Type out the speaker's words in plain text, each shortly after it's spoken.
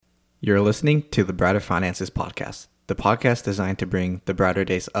You're listening to the Brighter Finances Podcast, the podcast designed to bring the brighter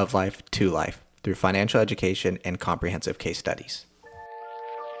days of life to life through financial education and comprehensive case studies.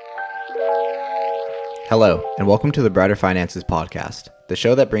 Hello, and welcome to the Brighter Finances Podcast, the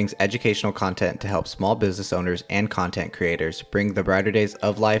show that brings educational content to help small business owners and content creators bring the brighter days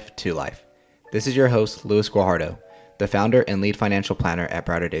of life to life. This is your host, Luis Guajardo, the founder and lead financial planner at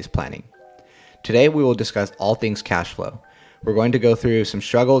Brighter Days Planning. Today, we will discuss all things cash flow. We're going to go through some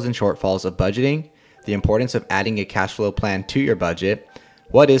struggles and shortfalls of budgeting, the importance of adding a cash flow plan to your budget,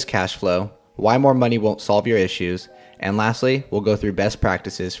 what is cash flow, why more money won't solve your issues, and lastly, we'll go through best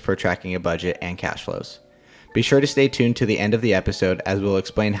practices for tracking a budget and cash flows. Be sure to stay tuned to the end of the episode as we'll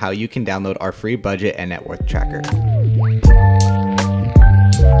explain how you can download our free budget and net worth tracker.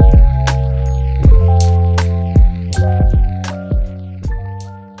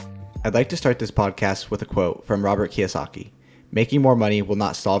 I'd like to start this podcast with a quote from Robert Kiyosaki. Making more money will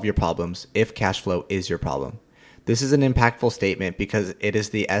not solve your problems if cash flow is your problem. This is an impactful statement because it is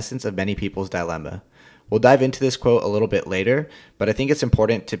the essence of many people's dilemma. We'll dive into this quote a little bit later, but I think it's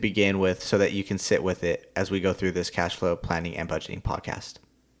important to begin with so that you can sit with it as we go through this cash flow planning and budgeting podcast.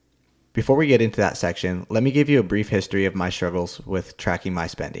 Before we get into that section, let me give you a brief history of my struggles with tracking my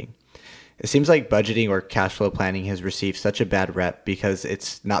spending. It seems like budgeting or cash flow planning has received such a bad rep because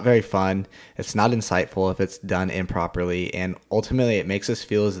it's not very fun, it's not insightful if it's done improperly, and ultimately it makes us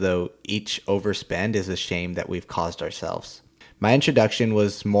feel as though each overspend is a shame that we've caused ourselves. My introduction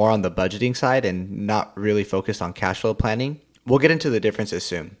was more on the budgeting side and not really focused on cash flow planning. We'll get into the differences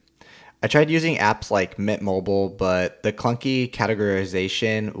soon. I tried using apps like Mint Mobile, but the clunky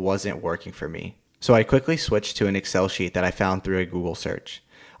categorization wasn't working for me. So I quickly switched to an Excel sheet that I found through a Google search.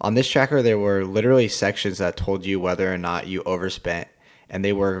 On this tracker, there were literally sections that told you whether or not you overspent, and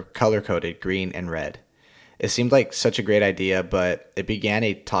they were color-coded green and red. It seemed like such a great idea, but it began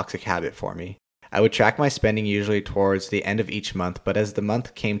a toxic habit for me. I would track my spending usually towards the end of each month, but as the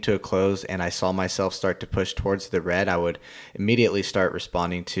month came to a close and I saw myself start to push towards the red, I would immediately start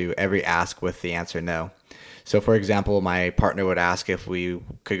responding to every ask with the answer no. So for example, my partner would ask if we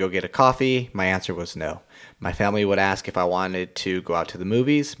could go get a coffee. My answer was no. My family would ask if I wanted to go out to the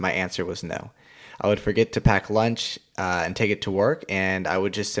movies. My answer was no. I would forget to pack lunch and take it to work, and I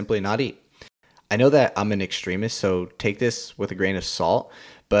would just simply not eat. I know that I'm an extremist, so take this with a grain of salt,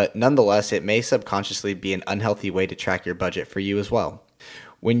 but nonetheless, it may subconsciously be an unhealthy way to track your budget for you as well.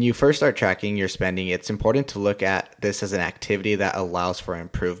 When you first start tracking your spending, it's important to look at this as an activity that allows for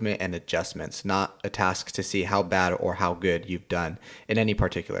improvement and adjustments, not a task to see how bad or how good you've done in any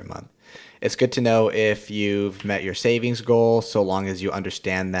particular month. It's good to know if you've met your savings goal, so long as you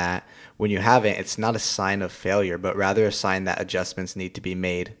understand that when you haven't, it's not a sign of failure, but rather a sign that adjustments need to be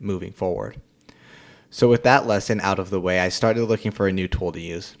made moving forward. So with that lesson out of the way, I started looking for a new tool to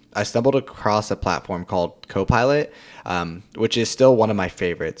use. I stumbled across a platform called Copilot, which is still one of my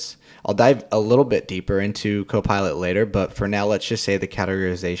favorites. I'll dive a little bit deeper into Copilot later, but for now, let's just say the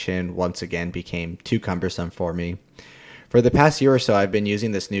categorization once again became too cumbersome for me. For the past year or so, I've been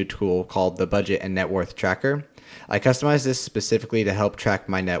using this new tool called the Budget and Net Worth Tracker. I customized this specifically to help track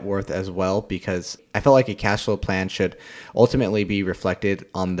my net worth as well because I felt like a cash flow plan should ultimately be reflected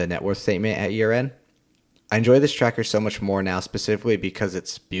on the net worth statement at year end. I enjoy this tracker so much more now, specifically because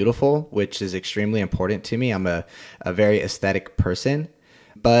it's beautiful, which is extremely important to me. I'm a very aesthetic person,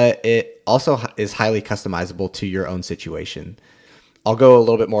 but it also is highly customizable to your own situation. I'll go a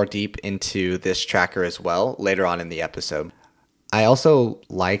little bit more deep into this tracker as well later on in the episode. I also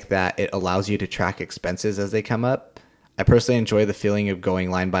like that it allows you to track expenses as they come up. I personally enjoy the feeling of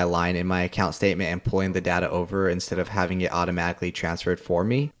going line by line in my account statement and pulling the data over instead of having it automatically transferred for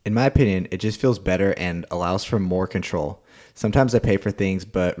me. In my opinion, it just feels better and allows for more control. Sometimes I pay for things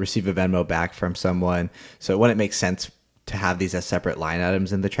but receive a Venmo back from someone, so it wouldn't make sense to have these as separate line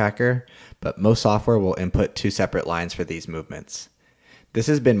items in the tracker, but most software will input two separate lines for these movements. This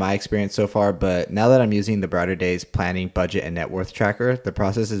has been my experience so far, but now that I'm using the Brighter Days Planning Budget and Net Worth Tracker, the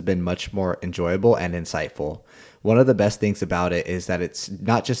process has been much more enjoyable and insightful. One of the best things about it is that it's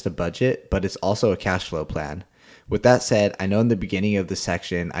not just a budget, but it's also a cash flow plan. With that said, I know in the beginning of the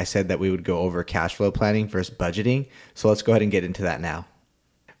section, I said that we would go over cash flow planning versus budgeting, so let's go ahead and get into that now.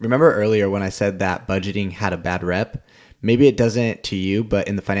 Remember earlier when I said that budgeting had a bad rep? Maybe it doesn't to you, but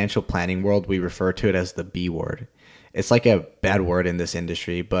in the financial planning world, we refer to it as the B word. It's like a bad word in this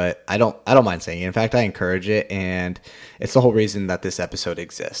industry, but I don't mind saying it. In fact, I encourage it, and it's the whole reason that this episode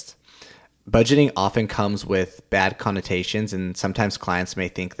exists. Budgeting often comes with bad connotations, and sometimes clients may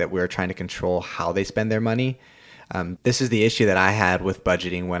think that we're trying to control how they spend their money. This is the issue that I had with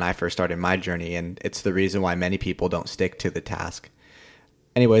budgeting when I first started my journey, and it's the reason why many people don't stick to the task.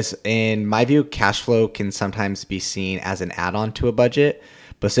 Anyways, in my view, cash flow can sometimes be seen as an add-on to a budget,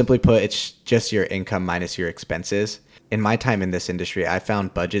 but simply put, it's just your income minus your expenses. In my time in this industry, I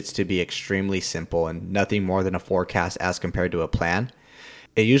found budgets to be extremely simple and nothing more than a forecast as compared to a plan.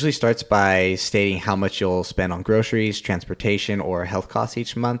 It usually starts by stating how much you'll spend on groceries, transportation, or health costs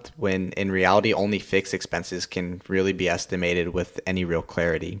each month, when in reality, only fixed expenses can really be estimated with any real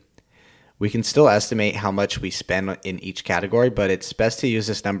clarity. We can still estimate how much we spend in each category, but it's best to use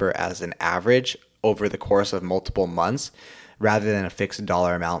this number as an average over the course of multiple months rather than a fixed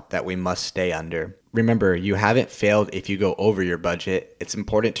dollar amount that we must stay under. Remember, you haven't failed if you go over your budget. It's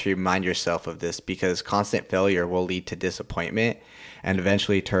important to remind yourself of this because constant failure will lead to disappointment and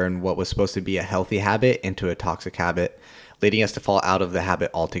eventually turn what was supposed to be a healthy habit into a toxic habit, leading us to fall out of the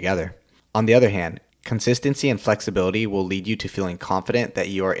habit altogether. On the other hand, consistency and flexibility will lead you to feeling confident that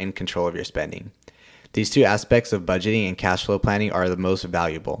you are in control of your spending. These two aspects of budgeting and cash flow planning are the most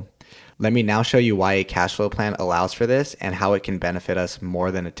valuable. Let me now show you why a cash flow plan allows for this and how it can benefit us more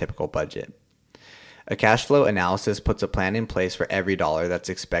than a typical budget. A cash flow analysis puts a plan in place for every dollar that's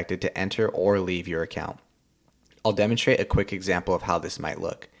expected to enter or leave your account. I'll demonstrate a quick example of how this might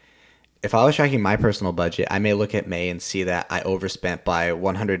look. If I was tracking my personal budget, I may look at May and see that I overspent by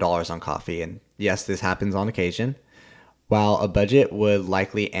 $100 on coffee, and yes, this happens on occasion. While a budget would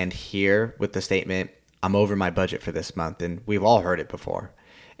likely end here with the statement, I'm over my budget for this month, and we've all heard it before.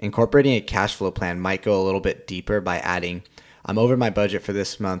 Incorporating a cash flow plan might go a little bit deeper by adding, I'm over my budget for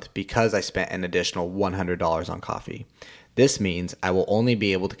this month because I spent an additional $100 on coffee. This means I will only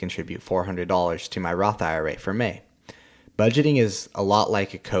be able to contribute $400 to my Roth IRA for May. Budgeting is a lot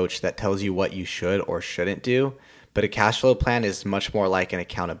like a coach that tells you what you should or shouldn't do, but a cash flow plan is much more like an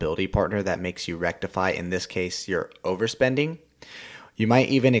accountability partner that makes you rectify, in this case, your overspending. You might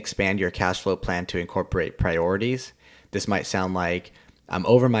even expand your cash flow plan to incorporate priorities. This might sound like, I'm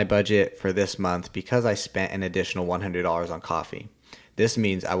over my budget for this month because I spent an additional $100 on coffee. This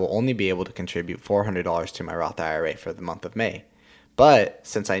means I will only be able to contribute $400 to my Roth IRA for the month of May. But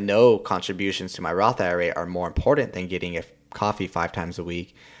since I know contributions to my Roth IRA are more important than getting a coffee 5 times a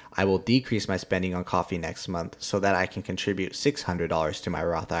week, I will decrease my spending on coffee next month so that I can contribute $600 to my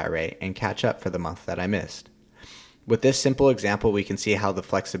Roth IRA and catch up for the month that I missed. With this simple example, we can see how the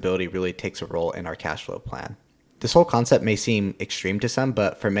flexibility really takes a role in our cash flow plan. This whole concept may seem extreme to some,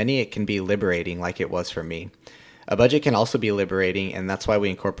 but for many it can be liberating like it was for me. A budget can also be liberating, and that's why we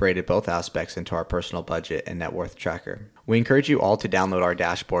incorporated both aspects into our personal budget and net worth tracker. We encourage you all to download our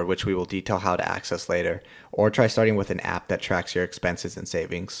dashboard, which we will detail how to access later, or try starting with an app that tracks your expenses and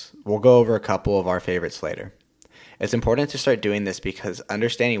savings. We'll go over a couple of our favorites later. It's important to start doing this because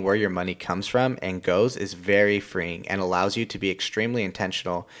understanding where your money comes from and goes is very freeing and allows you to be extremely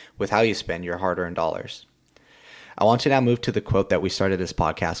intentional with how you spend your hard-earned dollars. I want to now move to the quote that we started this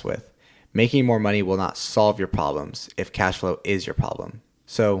podcast with. Making more money will not solve your problems if cash flow is your problem.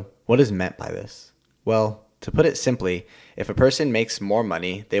 So, what is meant by this? Well, to put it simply, if a person makes more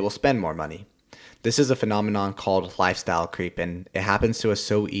money, they will spend more money. This is a phenomenon called lifestyle creep, and it happens to us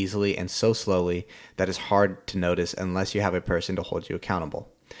so easily and so slowly that it's hard to notice unless you have a person to hold you accountable.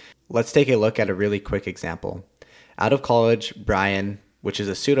 Let's take a look at a really quick example. Out of college, Brian, which is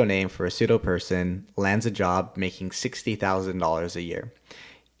a pseudonym for a pseudo person, lands a job making $60,000 a year.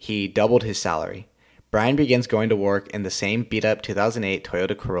 He doubled his salary. Brian begins going to work in the same beat-up 2008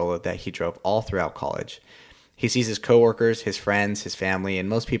 Toyota Corolla that he drove all throughout college. He sees his coworkers, his friends, his family, and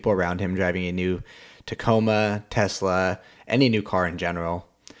most people around him driving a new Tacoma, Tesla, any new car in general.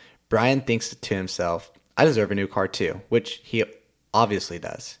 Brian thinks to himself, I deserve a new car too, which he obviously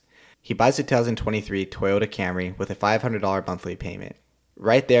does. He buys a 2023 Toyota Camry with a $500 monthly payment.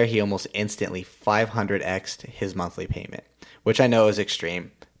 Right there, he almost instantly 500x'd his monthly payment, which I know is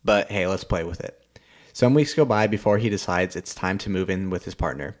extreme, but hey, let's play with it. Some weeks go by before he decides it's time to move in with his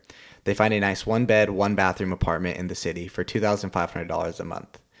partner. They find a nice 1-bed, 1-bathroom apartment in the city for $2,500 a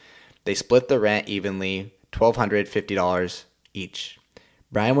month. They split the rent evenly, $1,250 each.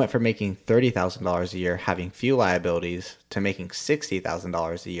 Brian went from making $30,000 a year having few liabilities to making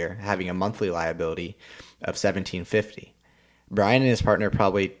 $60,000 a year having a monthly liability of $1,750. Brian and his partner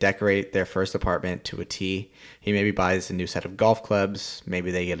probably decorate their first apartment to a T. He maybe buys a new set of golf clubs,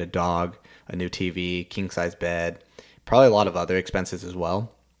 maybe they get a dog, a new TV, king-size bed, probably a lot of other expenses as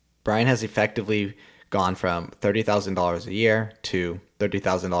well. Brian has effectively gone from $30,000 a year to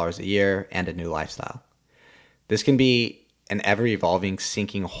 $30,000 a year and a new lifestyle. This can be an ever-evolving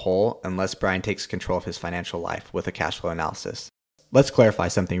sinking hole unless Brian takes control of his financial life with a cash flow analysis. Let's clarify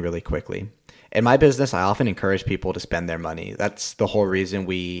something really quickly. In my business, I often encourage people to spend their money. That's the whole reason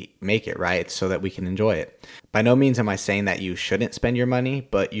we make it, right? It's so that we can enjoy it. By no means am I saying that you shouldn't spend your money,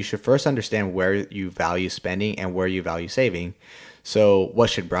 but you should first understand where you value spending and where you value saving. So what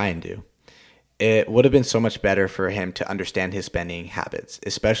should Brian do? It would have been so much better for him to understand his spending habits,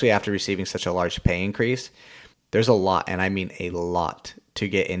 especially after receiving such a large pay increase. There's a lot, and I mean a lot, to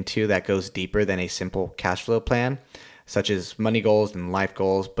get into that goes deeper than a simple cash flow plan, such as money goals and life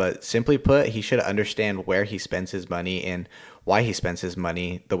goals. But simply put, he should understand where he spends his money and why he spends his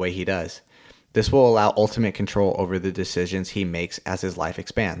money the way he does. This will allow ultimate control over the decisions he makes as his life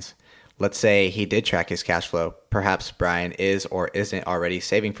expands. Let's say he did track his cash flow. Perhaps Brian is or isn't already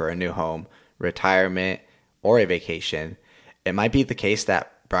saving for a new home, retirement, or a vacation. It might be the case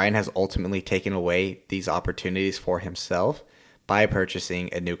that Brian has ultimately taken away these opportunities for himself by purchasing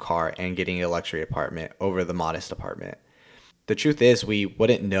a new car and getting a luxury apartment over the modest apartment. The truth is, we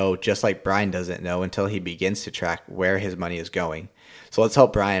wouldn't know, just like Brian doesn't know, until he begins to track where his money is going. So let's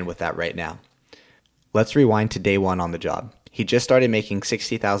help Brian with that right now. Let's rewind to day one on the job. He just started making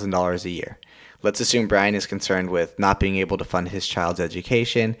 $60,000 a year. Let's assume Brian is concerned with not being able to fund his child's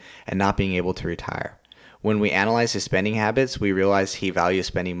education and not being able to retire. When we analyze his spending habits, we realize he values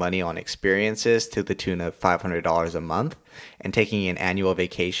spending money on experiences to the tune of $500 a month and taking an annual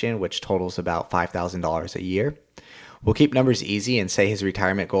vacation, which totals about $5,000 a year. We'll keep numbers easy and say his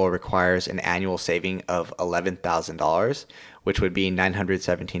retirement goal requires an annual saving of $11,000, which would be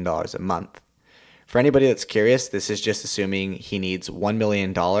 $917 a month. For anybody that's curious, this is just assuming he needs $1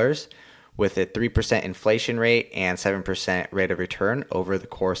 million with a 3% inflation rate and 7% rate of return over the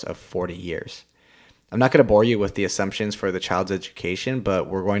course of 40 years. I'm not going to bore you with the assumptions for the child's education, but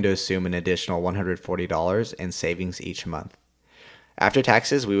we're going to assume an additional $140 in savings each month. After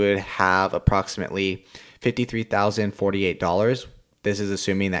taxes, we would have approximately $53,048. This is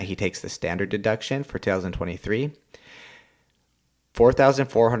assuming that he takes the standard deduction for 2023.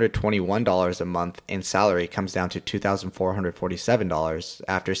 $4,421 a month in salary comes down to $2,447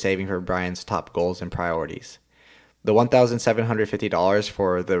 after saving for Brian's top goals and priorities. The $1,750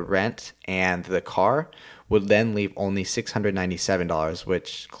 for the rent and the car would then leave only $697,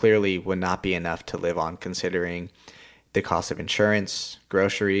 which clearly would not be enough to live on considering the cost of insurance,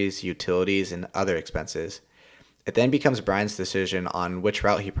 groceries, utilities, and other expenses. It then becomes Brian's decision on which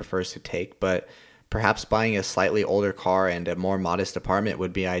route he prefers to take, but perhaps buying a slightly older car and a more modest apartment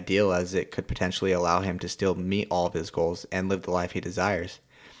would be ideal, as it could potentially allow him to still meet all of his goals and live the life he desires.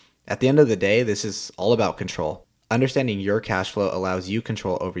 At the end of the day, this is all about control. Understanding your cash flow allows you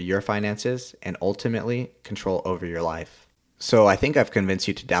control over your finances and ultimately control over your life. So I think I've convinced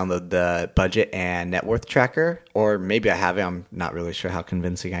you to download the budget and net worth tracker, or maybe I haven't. I'm not really sure how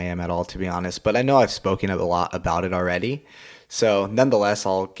convincing I am at all, to be honest, but I know I've spoken a lot about it already. So nonetheless,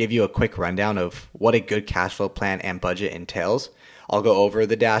 I'll give you a quick rundown of what a good cash flow plan and budget entails. I'll go over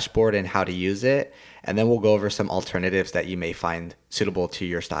the dashboard and how to use it, and then we'll go over some alternatives that you may find suitable to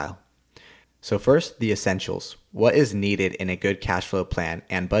your style. So first, the essentials. What is needed in a good cash flow plan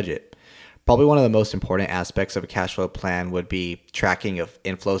and budget? Probably one of the most important aspects of a cash flow plan would be tracking of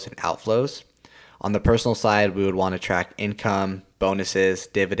inflows and outflows. On the personal side, we would want to track income, bonuses,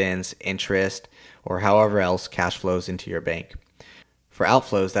 dividends, interest, or however else cash flows into your bank. For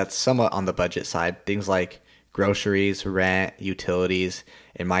outflows, that's somewhat on the budget side, things like groceries, rent, utilities,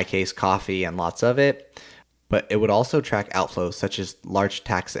 in my case, coffee and lots of it. But it would also track outflows such as large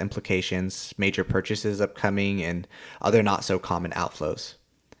tax implications, major purchases upcoming, and other not so common outflows.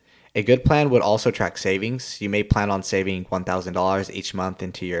 A good plan would also track savings. You may plan on saving $1,000 each month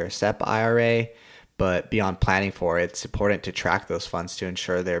into your SEP IRA, but beyond planning for it, it's important to track those funds to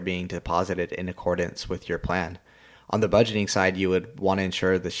ensure they're being deposited in accordance with your plan. On the budgeting side, you would want to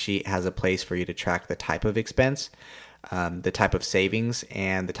ensure the sheet has a place for you to track the type of expense, the type of savings,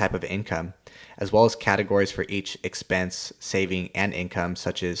 and the type of income, as well as categories for each expense, saving, and income,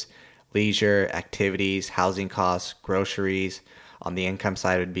 such as leisure, activities, housing costs, groceries. On the income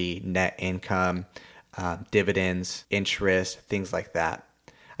side would be net income, dividends, interest, things like that.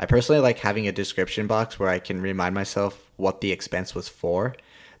 I personally like having a description box where I can remind myself what the expense was for.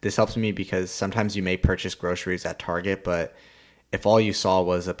 This helps me because sometimes you may purchase groceries at Target, but if all you saw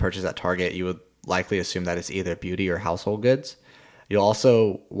was a purchase at Target, you would likely assume that it's either beauty or household goods. You'll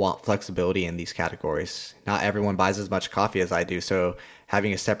also want flexibility in these categories. Not everyone buys as much coffee as I do, so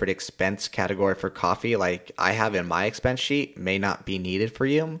having a separate expense category for coffee like I have in my expense sheet may not be needed for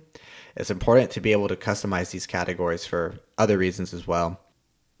you. It's important to be able to customize these categories for other reasons as well.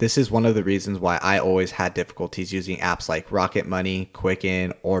 This is one of the reasons why I always had difficulties using apps like Rocket Money,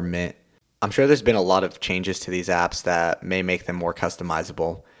 Quicken, or Mint. I'm sure there's been a lot of changes to these apps that may make them more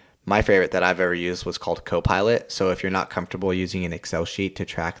customizable, My favorite that I've ever used was called Copilot. So if you're not comfortable using an Excel sheet to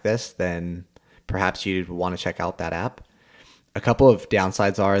track this, then perhaps you'd want to check out that app. A couple of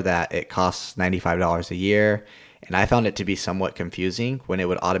downsides are that it costs $95 a year, and I found it to be somewhat confusing when it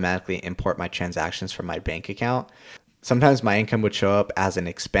would automatically import my transactions from my bank account. Sometimes my income would show up as an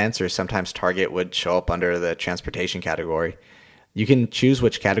expense, or sometimes Target would show up under the transportation category. You can choose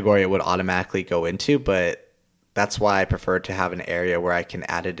which category it would automatically go into, but that's why I prefer to have an area where I can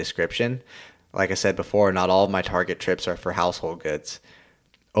add a description. Like I said before, not all of my Target trips are for household goods.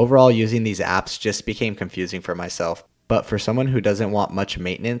 Overall, using these apps just became confusing for myself. But for someone who doesn't want much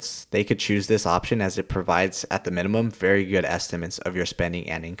maintenance, they could choose this option as it provides, at the minimum, very good estimates of your spending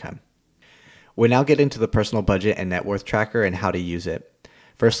and income. We now get into the personal budget and net worth tracker and how to use it.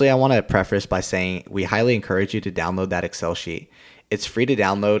 Firstly, I want to preface by saying we highly encourage you to download that Excel sheet. It's free to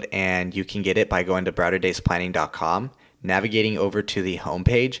download, and you can get it by going to brighterdays.planning.com, navigating over to the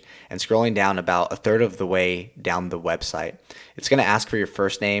homepage, and scrolling down about a third of the way down the website. It's going to ask for your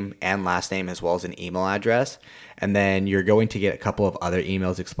first name and last name as well as an email address. And then you're going to get a couple of other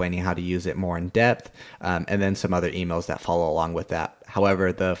emails explaining how to use it more in depth, and then some other emails that follow along with that.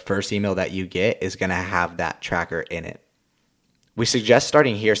 However, the first email that you get is going to have that tracker in it. We suggest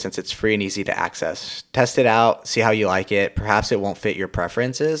starting here since it's free and easy to access. Test it out, see how you like it. Perhaps it won't fit your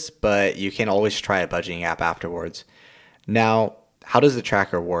preferences, but you can always try a budgeting app afterwards. Now, how does the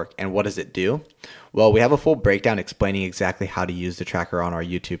tracker work and what does it do? Well, we have a full breakdown explaining exactly how to use the tracker on our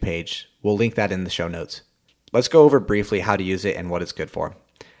YouTube page. We'll link that in the show notes. Let's go over briefly how to use it and what it's good for.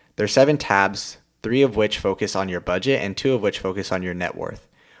 There's 7 tabs, 3 of which focus on your budget and 2 of which focus on your net worth.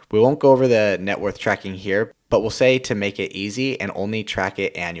 We won't go over the net worth tracking here, but we'll say to make it easy and only track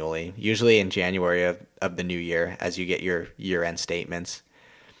it annually, usually in January of the new year as you get your year-end statements.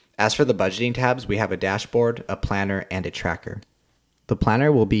 As for the budgeting tabs, we have a dashboard, a planner, and a tracker. The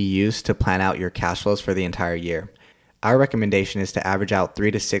planner will be used to plan out your cash flows for the entire year. Our recommendation is to average out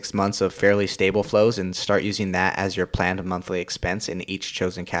 3 to 6 months of fairly stable flows and start using that as your planned monthly expense in each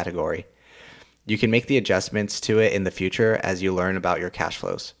chosen category. You can make the adjustments to it in the future as you learn about your cash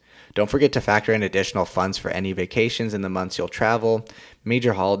flows. Don't forget to factor in additional funds for any vacations in the months you'll travel,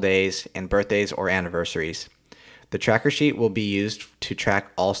 major holidays, and birthdays or anniversaries. The tracker sheet will be used to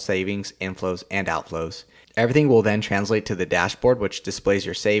track all savings, inflows, and outflows. Everything will then translate to the dashboard, which displays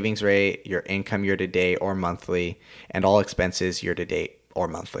your savings rate, your income year to date or monthly, and all expenses year to date or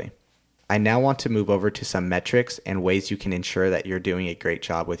monthly. I now want to move over to some metrics and ways you can ensure that you're doing a great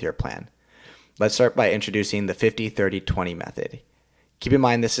job with your plan. Let's start by introducing the 50-30-20 method. Keep in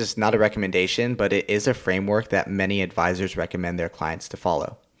mind this is not a recommendation, but it is a framework that many advisors recommend their clients to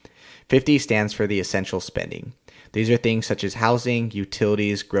follow. 50 stands for the essential spending. These are things such as housing,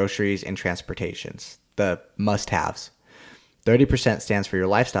 utilities, groceries, and transportations, the must-haves. 30% stands for your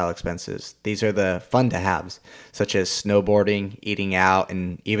lifestyle expenses. These are the fun-to-haves, such as snowboarding, eating out,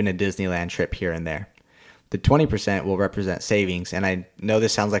 and even a Disneyland trip here and there. The 20% will represent savings, and I know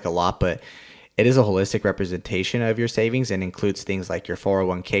this sounds like a lot, but it is a holistic representation of your savings and includes things like your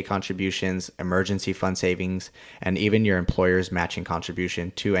 401k contributions, emergency fund savings, and even your employer's matching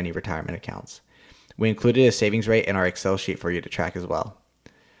contribution to any retirement accounts. We included a savings rate in our Excel sheet for you to track as well.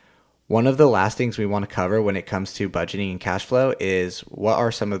 One of the last things we want to cover when it comes to budgeting and cash flow is what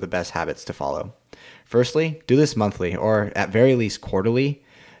are some of the best habits to follow. Firstly, do this monthly or at very least quarterly.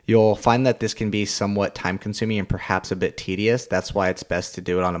 You'll find that this can be somewhat time consuming and perhaps a bit tedious. That's why it's best to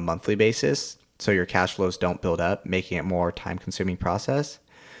do it on a monthly basis so your cash flows don't build up, making it more time consuming process.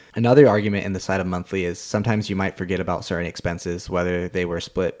 Another argument in the side of monthly is sometimes you might forget about certain expenses, whether they were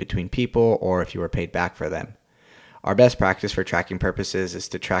split between people or if you were paid back for them. Our best practice for tracking purposes is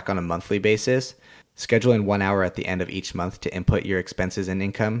to track on a monthly basis. Schedule in 1 hour at the end of each month to input your expenses and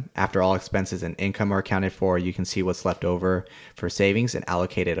income. After all expenses and income are accounted for, you can see what's left over for savings and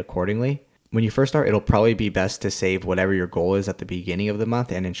allocate it accordingly. When you first start, it'll probably be best to save whatever your goal is at the beginning of the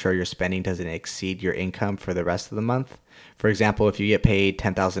month and ensure your spending doesn't exceed your income for the rest of the month. For example, if you get paid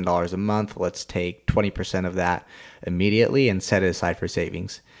 $10,000 a month, let's take 20% of that immediately and set it aside for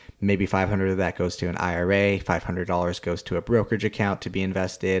savings. Maybe $500 of that goes to an IRA, $500 goes to a brokerage account to be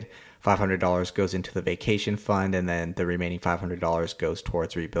invested, $500 goes into the vacation fund, and then the remaining $500 goes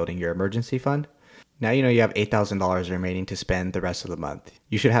towards rebuilding your emergency fund. Now you know you have $8,000 remaining to spend the rest of the month.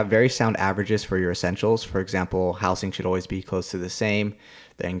 You should have very sound averages for your essentials. For example, housing should always be close to the same.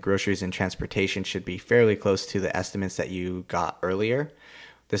 Then groceries and transportation should be fairly close to the estimates that you got earlier.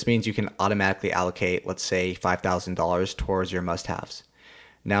 This means you can automatically allocate, let's say, $5,000 towards your must-haves.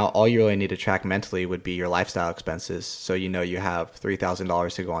 Now, all you really need to track mentally would be your lifestyle expenses. So you know you have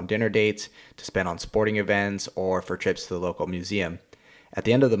 $3,000 to go on dinner dates, to spend on sporting events, or for trips to the local museum. At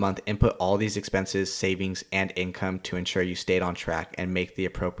the end of the month, input all these expenses, savings, and income to ensure you stayed on track and make the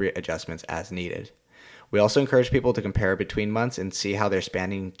appropriate adjustments as needed. We also encourage people to compare between months and see how their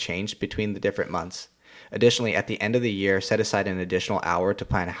spending changed between the different months. Additionally, at the end of the year, set aside an additional hour to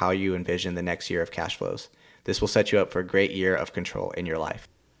plan how you envision the next year of cash flows. This will set you up for a great year of control in your life.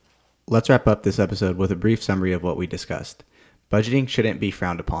 Let's wrap up this episode with a brief summary of what we discussed. Budgeting shouldn't be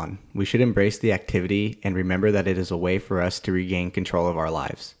frowned upon. We should embrace the activity and remember that it is a way for us to regain control of our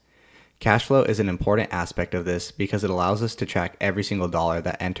lives. Cash flow is an important aspect of this because it allows us to track every single dollar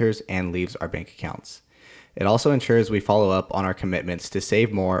that enters and leaves our bank accounts. It also ensures we follow up on our commitments to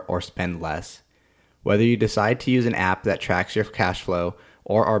save more or spend less. Whether you decide to use an app that tracks your cash flow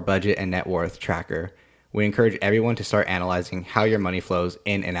or our budget and net worth tracker, we encourage everyone to start analyzing how your money flows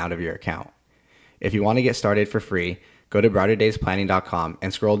in and out of your account. If you want to get started for free, go to brighterdays.planning.com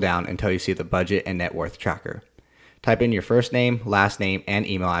and scroll down until you see the budget and net worth tracker. Type in your first name, last name, and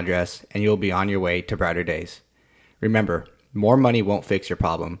email address, and you'll be on your way to brighter days. Remember, more money won't fix your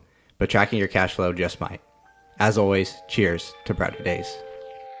problem, but tracking your cash flow just might. As always, cheers to brighter days.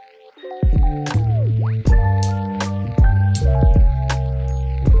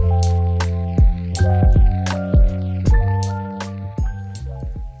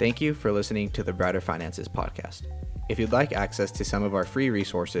 Thank you for listening to the Brighter Finances podcast. If you'd like access to some of our free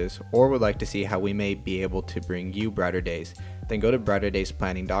resources or would like to see how we may be able to bring you brighter days, then go to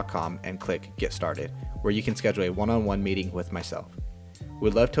brighterdays.planning.com and click Get Started, where you can schedule a one-on-one meeting with myself.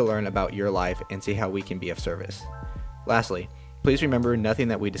 We'd love to learn about your life and see how we can be of service. Lastly, please remember nothing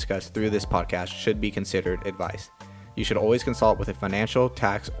that we discuss through this podcast should be considered advice. You should always consult with a financial,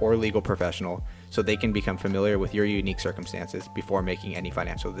 tax, or legal professional so they can become familiar with your unique circumstances before making any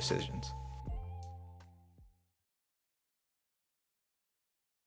financial decisions.